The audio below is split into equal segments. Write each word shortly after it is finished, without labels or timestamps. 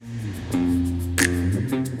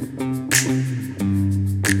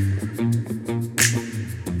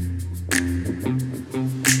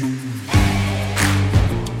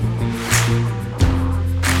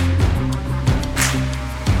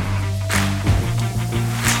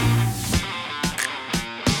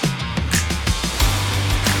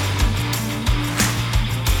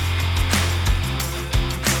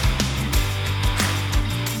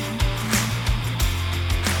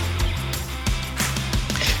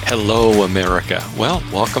Hello, America. Well,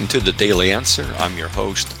 welcome to the Daily Answer. I'm your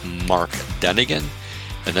host, Mark Dunagan,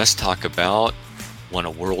 and let's talk about when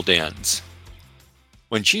a world ends.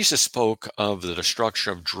 When Jesus spoke of the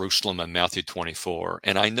destruction of Jerusalem in Matthew 24,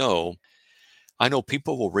 and I know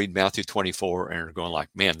people will read Matthew 24 and are going like,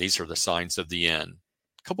 man, these are the signs of the end.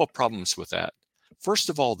 A couple of problems with that. First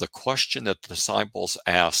of all, the question that the disciples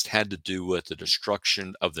asked had to do with the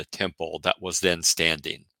destruction of the temple that was then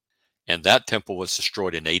standing. And that temple was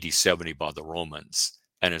destroyed in AD 70 by the Romans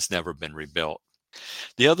and has never been rebuilt.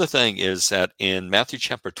 The other thing is that in Matthew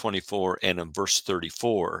chapter 24 and in verse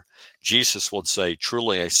 34, Jesus would say,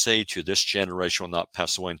 truly I say to you, this generation will not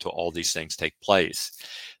pass away until all these things take place.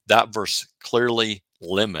 That verse clearly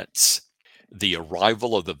limits the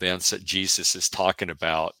arrival of the events that Jesus is talking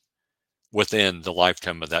about within the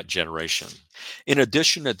lifetime of that generation. In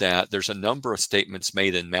addition to that, there's a number of statements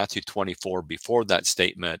made in Matthew 24 before that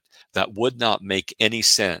statement that would not make any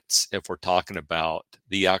sense if we're talking about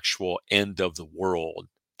the actual end of the world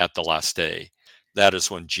at the last day. That is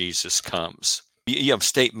when Jesus comes. You have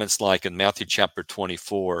statements like in Matthew chapter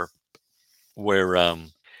 24 where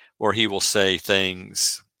he will say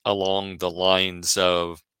things along the lines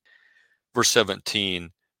of verse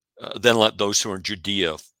 17, then let those who are in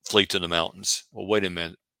Judea flee to the mountains. Well, wait a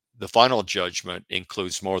minute. The final judgment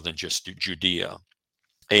includes more than just Judea.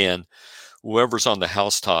 And whoever's on the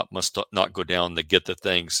housetop must not go down to get the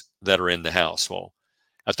things that are in the house. Well,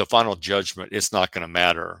 at the final judgment, it's not going to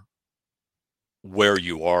matter where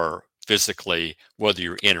you are physically, whether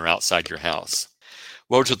you're in or outside your house.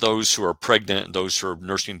 Woe to those who are pregnant and those who are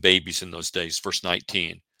nursing babies in those days. Verse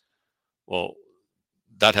 19. Well,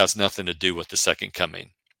 that has nothing to do with the second coming.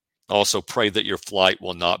 Also, pray that your flight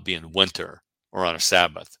will not be in winter or on a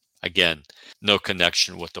Sabbath. Again, no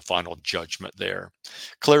connection with the final judgment there.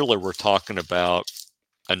 Clearly, we're talking about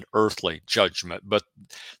an earthly judgment, but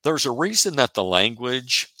there's a reason that the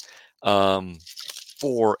language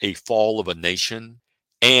for a fall of a nation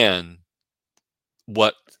and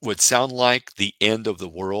what would sound like the end of the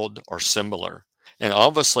world are similar. And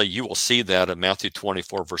obviously, you will see that in Matthew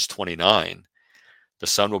 24, verse 29. The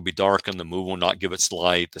sun will be darkened, the moon will not give its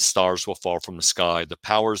light, the stars will fall from the sky, the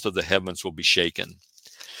powers of the heavens will be shaken.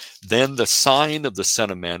 Then the sign of the Son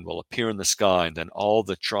of Man will appear in the sky, and then all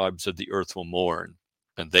the tribes of the earth will mourn.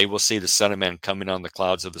 And they will see the Son of Man coming on the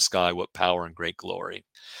clouds of the sky with power and great glory.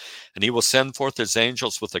 And he will send forth his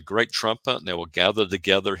angels with a great trumpet, and they will gather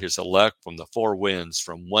together his elect from the four winds,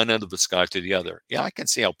 from one end of the sky to the other. Yeah, I can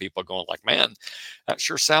see how people are going like, man, that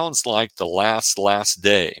sure sounds like the last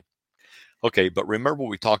day. Okay, but remember what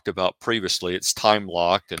we talked about previously. It's time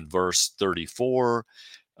locked in verse 34.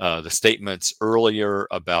 The statements earlier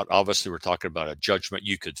about, obviously, we're talking about a judgment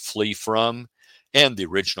you could flee from. And the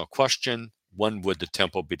original question, when would the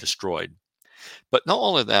temple be destroyed? But not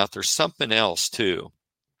only that, there's something else too.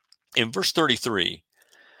 In verse 33,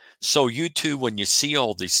 so you too, when you see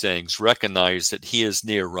all these things, recognize that he is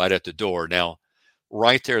near right at the door. Now,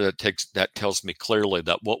 right there, that tells me clearly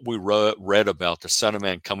that what we read about the Son of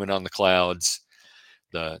Man coming on the clouds,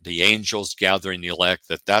 the angels gathering the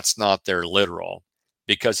elect, that's not their literal.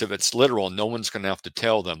 Because if it's literal, no one's going to have to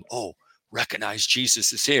tell them, oh, recognize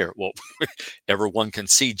Jesus is here. Well, everyone can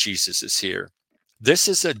see Jesus is here. This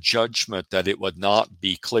is a judgment that it would not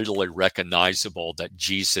be clearly recognizable that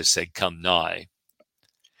Jesus had come nigh.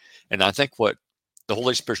 And I think what the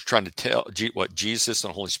Holy Spirit's trying to tell, what Jesus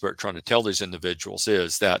and the Holy Spirit are trying to tell these individuals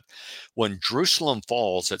is that when Jerusalem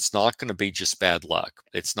falls, it's not going to be just bad luck.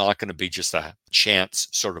 It's not going to be just a chance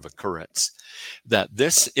sort of occurrence. That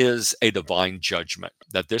this is a divine judgment,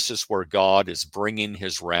 that this is where God is bringing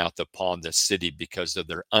his wrath upon this city because of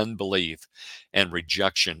their unbelief and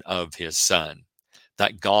rejection of his Son.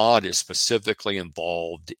 That God is specifically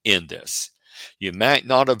involved in this. You might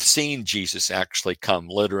not have seen Jesus actually come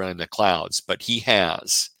literally in the clouds, but he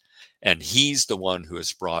has. And he's the one who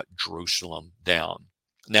has brought Jerusalem down.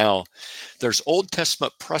 Now, there's Old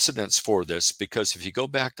Testament precedents for this because if you go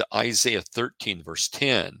back to Isaiah 13, verse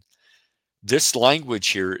 10, this language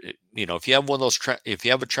here, if you have one of those, if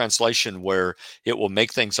you have a translation where it will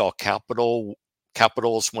make things all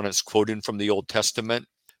capitals when it's quoting from the Old Testament,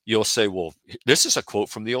 you'll say, well, this is a quote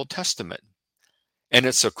from the Old Testament. And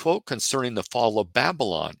it's a quote concerning the fall of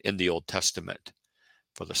Babylon in the Old Testament.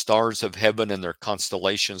 For the stars of heaven and their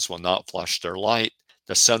constellations will not flash their light.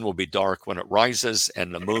 The sun will be dark when it rises,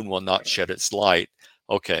 and the moon will not shed its light.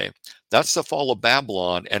 Okay, that's the fall of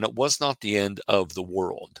Babylon, and it was not the end of the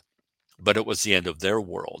world, but it was the end of their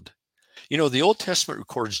world. The Old Testament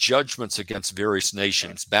records judgments against various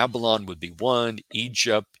nations. Babylon would be one,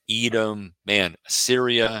 Egypt, Edom,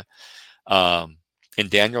 Assyria. In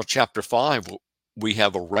Daniel chapter 5, we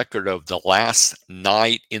have a record of the last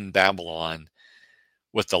night in Babylon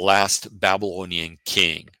with the last Babylonian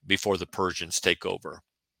king before the Persians take over.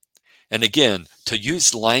 And again, to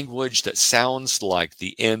use language that sounds like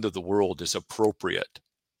the end of the world is appropriate,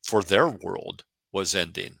 for their world was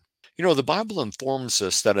ending. You know, the Bible informs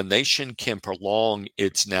us that a nation can prolong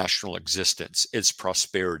its national existence, its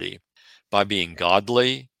prosperity, by being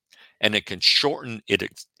godly, and it can shorten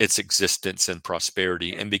its existence and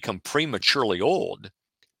prosperity and become prematurely old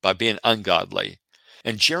by being ungodly.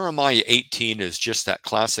 And Jeremiah 18 is just that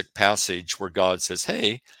classic passage where God says,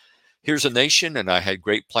 hey, here's a nation and I had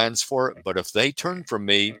great plans for it, but if they turn from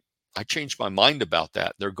me, I changed my mind about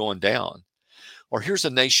that. They're going down. Or here's a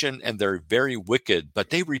nation and they're very wicked, but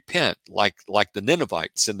they repent like the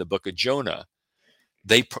Ninevites in the book of Jonah.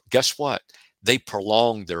 They guess what? They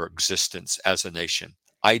prolong their existence as a nation.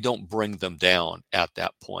 I don't bring them down at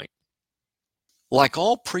that point. Like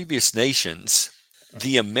all previous nations,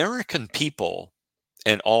 the American people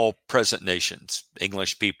and all present nations,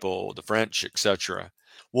 English people, the French, etc.,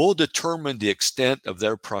 will determine the extent of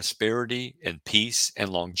their prosperity and peace and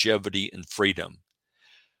longevity and freedom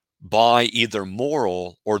by either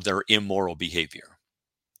moral or their immoral behavior.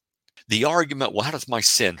 The argument, well, how does my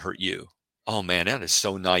sin hurt you? Oh man, that is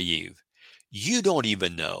so naive. You don't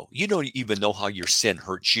even know. You don't even know how your sin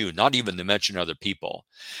hurts you, not even to mention other people.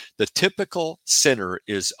 The typical sinner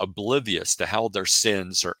is oblivious to how their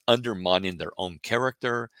sins are undermining their own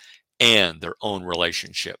character and their own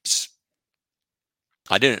relationships.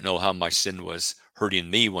 I didn't know how my sin was hurting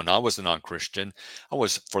me when I was a non-Christian. I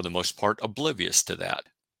was, for the most part, oblivious to that.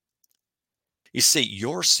 You see,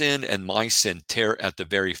 your sin and my sin tear at the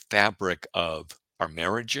very fabric of our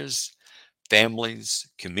marriages, families,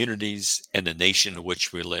 communities, and the nation in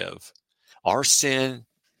which we live. Our sin,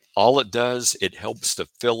 all it does, it helps to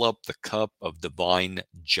fill up the cup of divine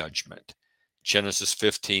judgment. Genesis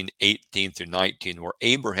 15:18 through 19, where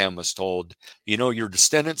Abraham was told, you know, your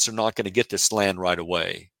descendants are not going to get this land right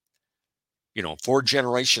away. You know, 4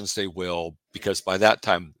 generations they will, because by that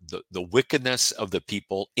time, the wickedness of the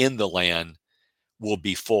people in the land will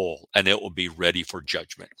be full and it will be ready for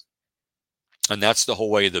judgment. And that's the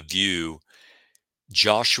whole way to view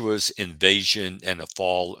Joshua's invasion and the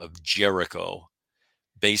fall of Jericho.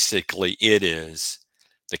 Basically, it is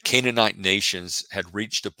the Canaanite nations had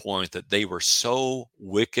reached a point that they were so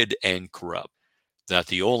wicked and corrupt that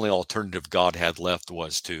the only alternative God had left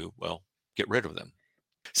was to, well, get rid of them.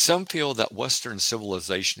 Some feel that Western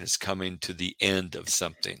civilization is coming to the end of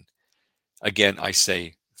something. Again, I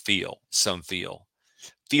say feel, some feel.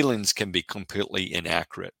 Feelings can be completely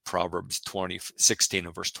inaccurate. Proverbs 16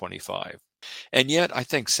 and verse 25. And yet, I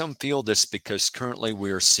think some feel this because currently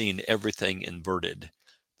we are seeing everything inverted,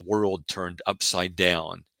 the world turned upside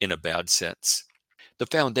down in a bad sense. The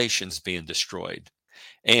foundation's being destroyed,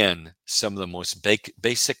 and some of the most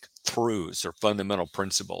basic truths or fundamental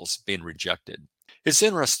principles being rejected. It's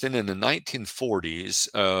interesting, in the 1940s,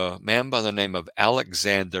 a man by the name of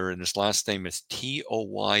Alexander, and his last name is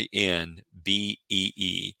Toynbee,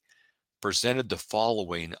 presented the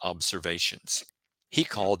following observations. He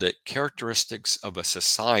called it characteristics of a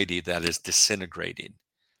society that is disintegrating.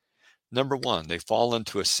 Number one, they fall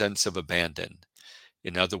into a sense of abandon.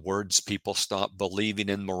 In other words, people stop believing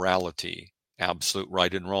in morality, absolute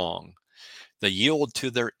right and wrong. They yield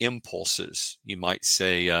to their impulses, you might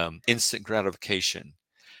say instant gratification,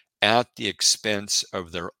 at the expense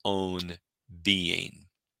of their own being.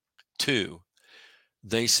 Two,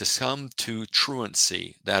 they succumb to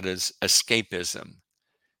truancy, that is, escapism,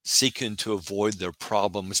 seeking to avoid their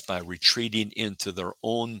problems by retreating into their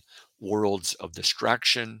own worlds of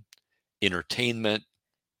distraction, entertainment.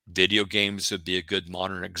 Video games would be a good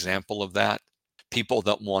modern example of that. People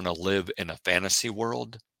that want to live in a fantasy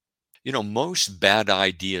world. You know, most bad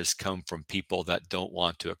ideas come from people that don't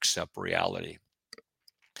want to accept reality.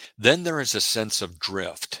 Then there is a sense of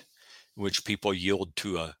drift, in which people yield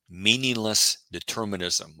to a meaningless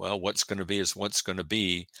determinism. Well, what's going to be is what's going to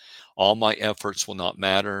be. All my efforts will not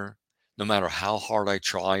matter. No matter how hard I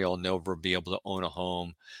try, I'll never be able to own a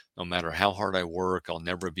home. No matter how hard I work, I'll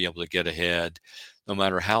never be able to get ahead. No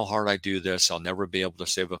matter how hard I do this, I'll never be able to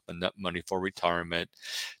save up enough money for retirement.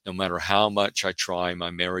 No matter how much I try,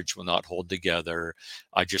 my marriage will not hold together.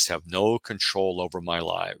 I just have no control over my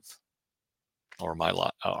life or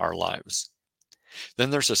our lives.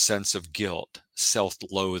 Then there's a sense of guilt,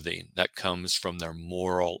 self-loathing that comes from their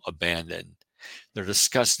moral abandon. They're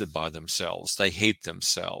disgusted by themselves. They hate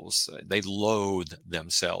themselves. They loathe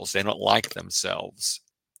themselves. They don't like themselves.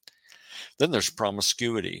 Then there's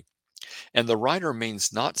promiscuity. And the writer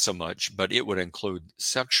means not so much, but it would include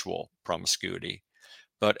sexual promiscuity.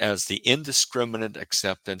 but as the indiscriminate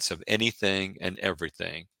acceptance of anything and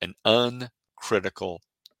everything, an uncritical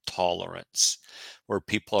tolerance, where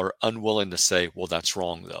people are unwilling to say, well, that's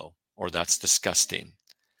wrong though, or that's disgusting.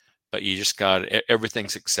 But you just got,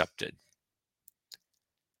 everything's accepted.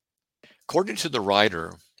 According to the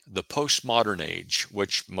writer, the postmodern age,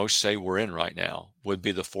 which most say we're in right now, would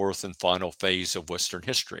be the fourth and final phase of Western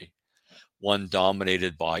history, one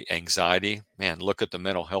dominated by anxiety. Man, look at the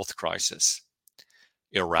mental health crisis.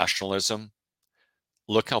 Irrationalism.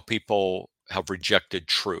 Look how people have rejected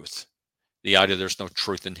truth. The idea there's no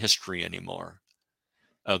truth in history anymore.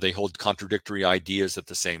 They hold contradictory ideas at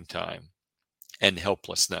the same time. And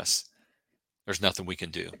helplessness. There's nothing we can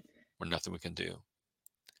do. Or nothing we can do.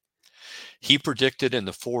 He predicted in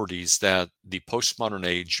the 40s that the postmodern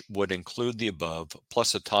age would include the above,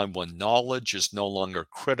 plus a time when knowledge is no longer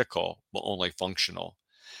critical, but only functional,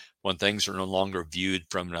 when things are no longer viewed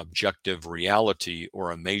from an objective reality or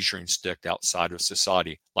a measuring stick outside of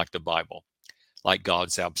society, like the Bible, like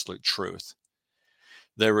God's absolute truth.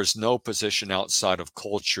 There is no position outside of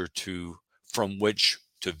culture from which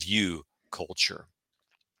to view culture.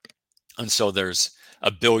 And so there's a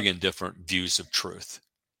billion different views of truth.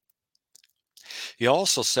 He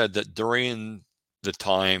also said that during the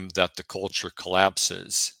time that the culture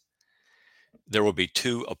collapses, there will be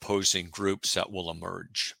two opposing groups that will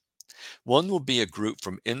emerge. One will be a group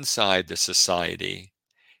from inside the society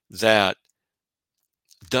that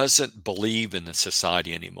doesn't believe in the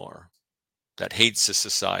society anymore, that hates the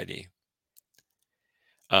society,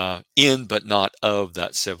 in but not of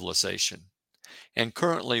that civilization. And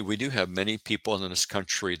currently, we do have many people in this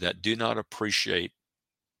country that do not appreciate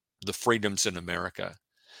the freedoms in America,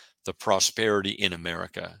 the prosperity in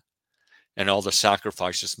America, and all the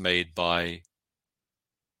sacrifices made by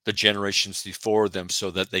the generations before them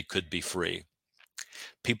so that they could be free.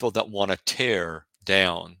 People that want to tear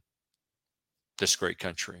down this great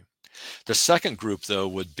country. The second group, though,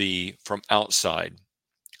 would be from outside,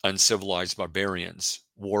 uncivilized barbarians,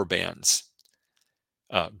 war bands,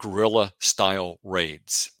 guerrilla-style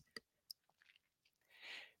raids.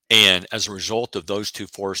 And as a result of those two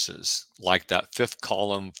forces, like that fifth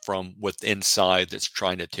column from within inside that's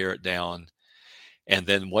trying to tear it down, and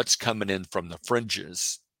then what's coming in from the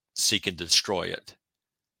fringes seeking to destroy it,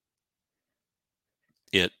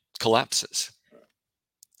 it collapses.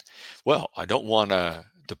 Well, I don't want to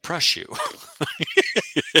depress you.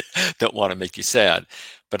 Don't want to make you sad.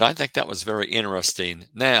 But I think that was very interesting.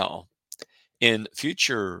 Now, in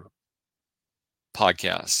future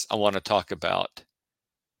podcasts, I want to talk about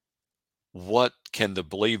what can the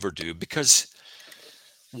believer do, because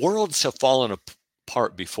worlds have fallen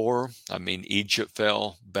apart before. I mean, Egypt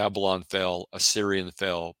fell, Babylon fell, Assyrian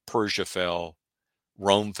fell, Persia fell,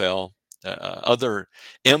 Rome fell. Other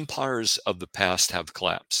empires of the past have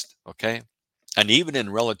collapsed, okay? And even in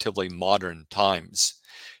relatively modern times,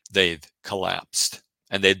 they've collapsed,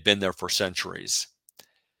 and they've been there for centuries.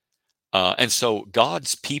 And so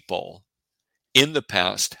God's people in the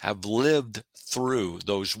past have lived through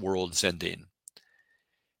those worlds ending.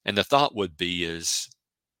 And the thought would be is,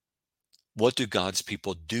 what do God's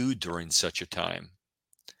people do during such a time?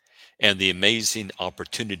 And the amazing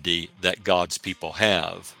opportunity that God's people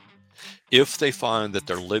have if they find that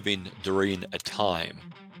they're living during a time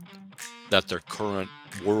that their current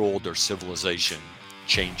world or civilization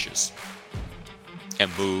changes and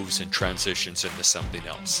moves and transitions into something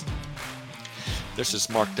else. This is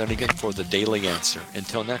Mark Dunagan for The Daily Answer.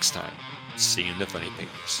 Until next time, see you in the funny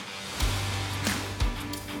papers.